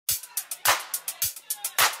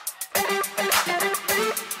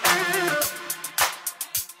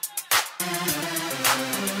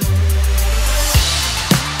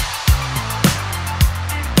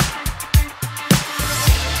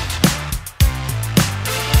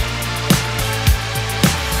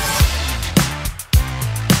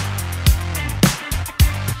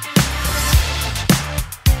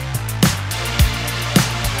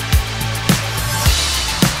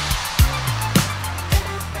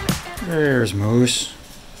There's Moose.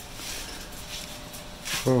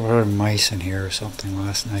 There were mice in here or something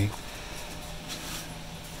last night.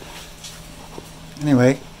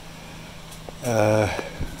 Anyway,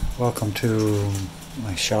 welcome to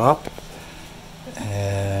my shop,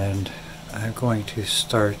 and I'm going to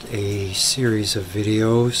start a series of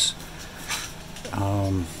videos,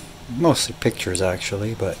 mostly pictures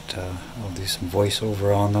actually, but I'll do some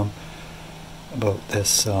voiceover on them about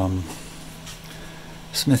this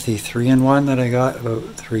Smithy 3-in-1 that I got about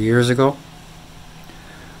 3 years ago.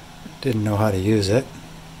 Didn't know how to use it,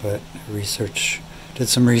 but did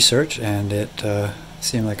some research, and it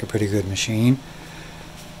seemed like a pretty good machine.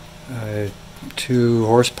 2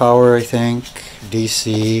 horsepower, I think,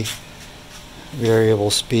 DC,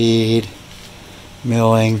 variable speed,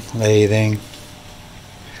 milling, lathing,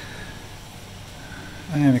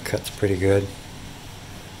 and it cuts pretty good.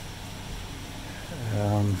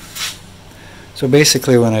 So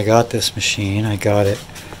basically, when I got this machine, I got it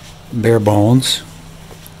bare bones.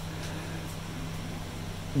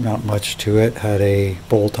 Not much to it. Had a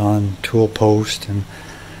bolt-on tool post and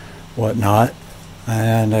whatnot,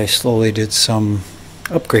 and I slowly did some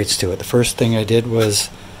upgrades to it. The first thing I did was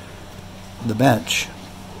the bench.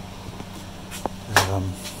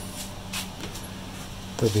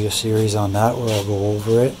 There'll be a series on that where I'll go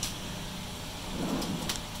over it.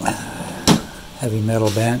 Heavy metal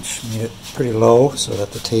bench, made it pretty low so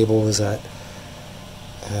that the table was at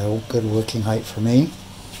good working height for me.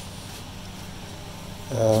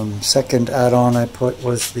 Second add-on I put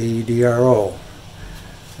was the DRO,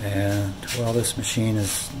 and well, this machine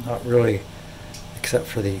is not really, except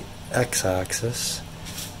for the X-axis,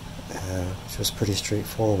 which is pretty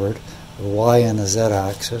straightforward. The Y and the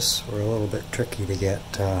Z-axis were a little bit tricky to get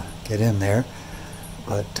in there,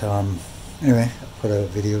 but anyway, I put a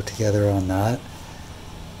video together on that.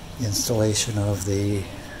 The installation of the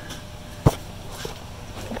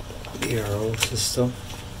DRO system.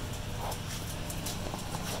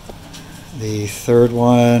 The third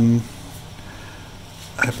one,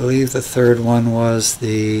 I believe the third one was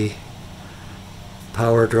the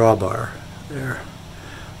power drawbar there.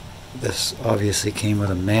 This obviously came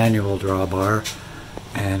with a manual drawbar,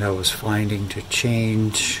 and I was finding to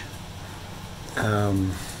change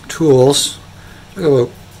tools, took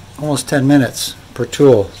about almost 10 minutes per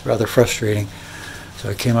tool. It's rather frustrating. So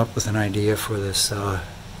I came up with an idea for this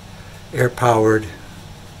air-powered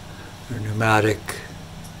or pneumatic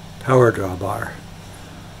power drawbar.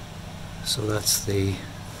 So that's the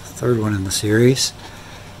third one in the series.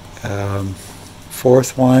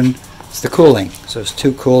 Fourth one is the cooling. So there's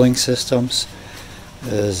 2 cooling systems.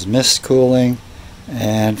 There's mist cooling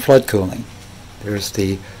and flood cooling. There's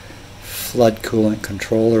the flood coolant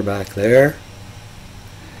controller back there,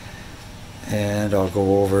 and I'll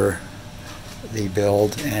go over the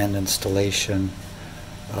build and installation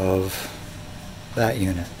of that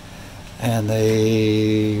unit. And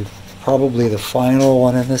probably the final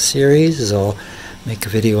one in this series is I'll make a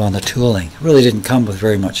video on the tooling. It really didn't come with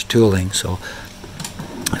very much tooling, so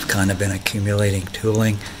I've kind of been accumulating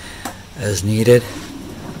tooling as needed.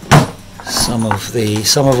 Some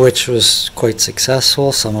of which was quite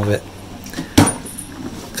successful, some of it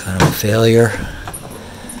kind of a failure.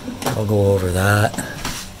 I'll go over that.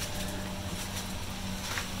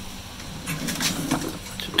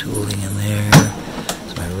 Bunch of tooling in there.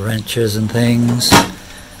 There's my wrenches and things,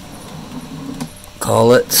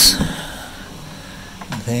 collets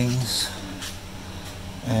and things.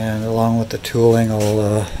 And along with the tooling,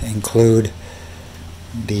 I'll include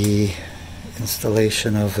the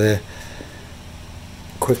installation of a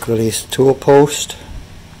quick release tool post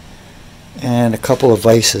and a couple of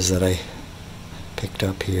vices that I picked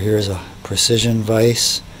up here. Here's a precision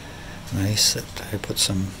vise, nice, that I put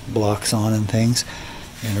some blocks on and things.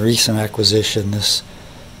 And a recent acquisition, this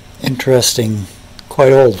interesting,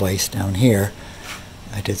 quite old vise down here.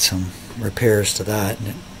 I did some repairs to that, and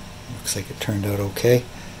it looks like it turned out okay.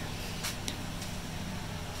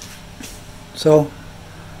 So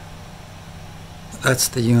that's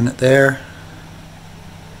the unit there,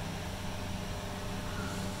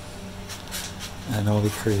 and I'll be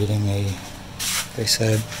creating like I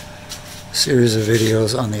said, a series of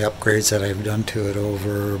videos on the upgrades that I've done to it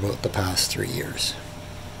over about the past 3 years.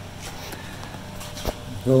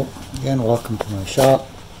 So again, welcome to my shop.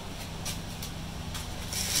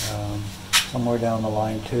 Somewhere down the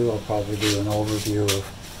line too, I'll probably do an overview of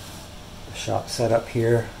the shop setup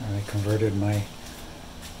here. I converted my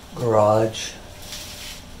garage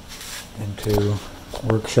into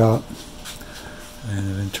workshop.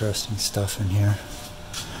 And interesting stuff in here.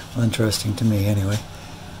 Well, interesting to me anyway.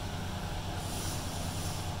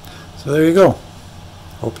 So there you go.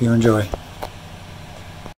 Hope you enjoy.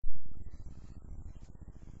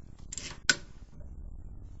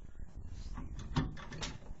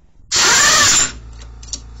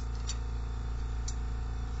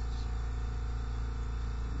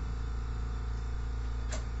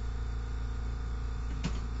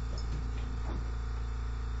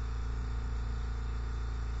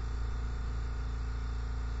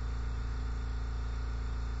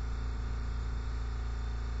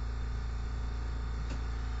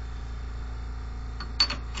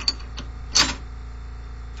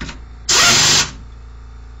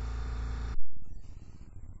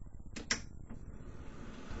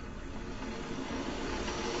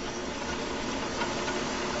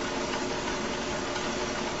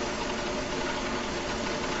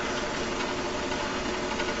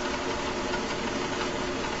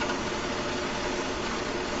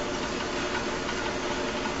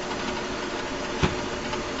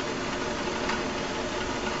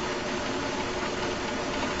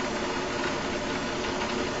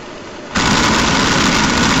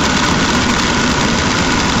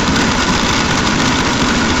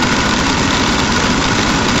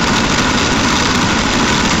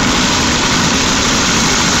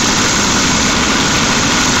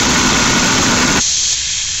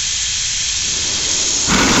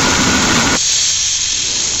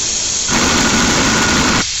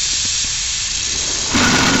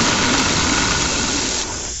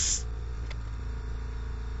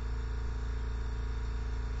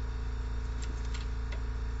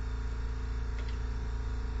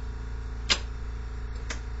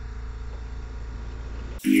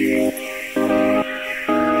 Yeah.